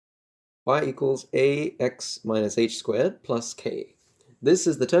y equals ax minus h squared plus k. This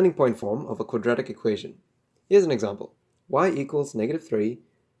is the turning point form of a quadratic equation. Here's an example. Y equals negative 3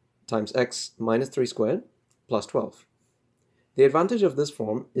 times x minus 3 squared plus 12. The advantage of this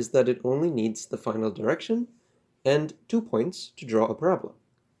form is that it only needs the final direction and 2 points to draw a parabola.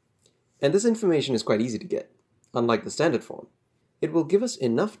 And this information is quite easy to get, unlike the standard form. It will give us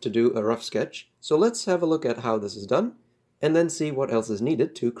enough to do a rough sketch, so let's have a look at how this is done, and then see what else is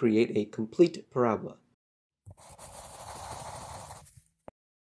needed to create a complete parabola.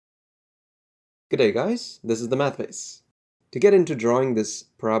 Good day guys, this is the Math Face. To get into drawing this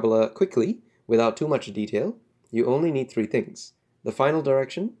parabola quickly, without too much detail, you only need 3 things: the final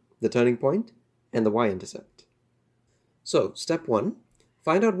direction, the turning point, and the y-intercept. So, step 1,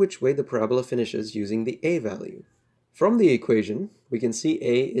 find out which way the parabola finishes using the a value. From the equation, we can see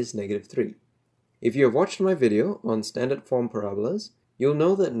a is negative 3. If you have watched my video on standard form parabolas, you'll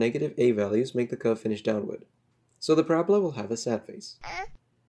know that negative a values make the curve finish downward. So the parabola will have a sad face.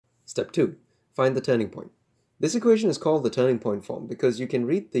 Step 2, find the turning point. This equation is called the turning point form because you can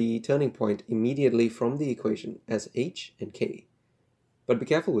read the turning point immediately from the equation as h and k. But be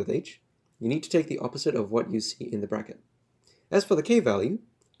careful with h. You need to take the opposite of what you see in the bracket. As for the k value,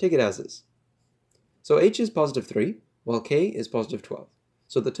 take it as is. So h is positive 3, while k is positive 12.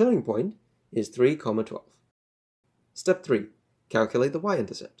 So the turning point is 3, 12. Step 3. Calculate the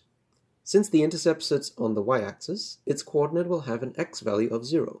y-intercept. Since the intercept sits on the y-axis, its coordinate will have an x value of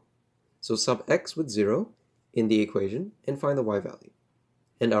 0. So sub x with 0 in the equation and find the y value.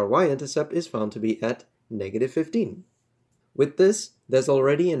 And our y-intercept is found to be at negative 15. With this, there's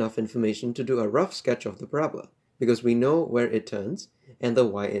already enough information to do a rough sketch of the parabola, because we know where it turns and the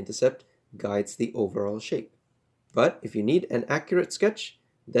y-intercept guides the overall shape. But if you need an accurate sketch,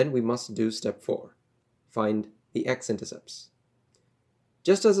 then we must do step 4. Find the x-intercepts.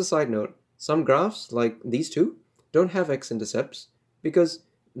 Just as a side note, some graphs, like these two, don't have x-intercepts because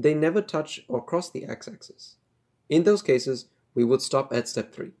they never touch or cross the x-axis. In those cases, we would stop at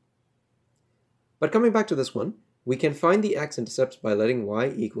step 3. But coming back to this one, we can find the x-intercepts by letting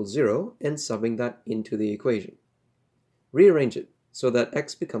y equal 0 and subbing that into the equation. Rearrange it so that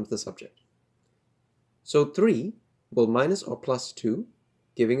x becomes the subject. So 3 will minus or plus 2,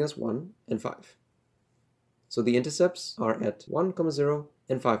 giving us 1 and 5. So the intercepts are at 1, 0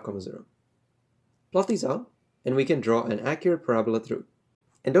 and 5, 0. Plot these out, and we can draw an accurate parabola through.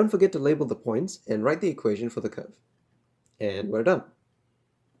 And don't forget to label the points and write the equation for the curve. And we're done.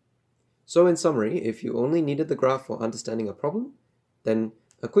 So in summary, if you only needed the graph for understanding a problem, then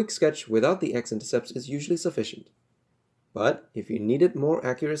a quick sketch without the x-intercepts is usually sufficient. But if you needed more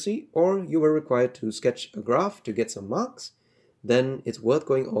accuracy, or you were required to sketch a graph to get some marks, then it's worth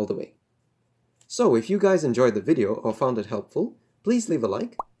going all the way. So if you guys enjoyed the video or found it helpful, please leave a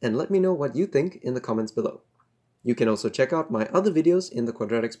like and let me know what you think in the comments below. You can also check out my other videos in the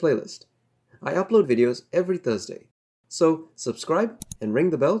Quadratics playlist. I upload videos every Thursday. So subscribe and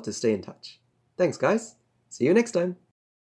ring the bell to stay in touch. Thanks guys, see you next time!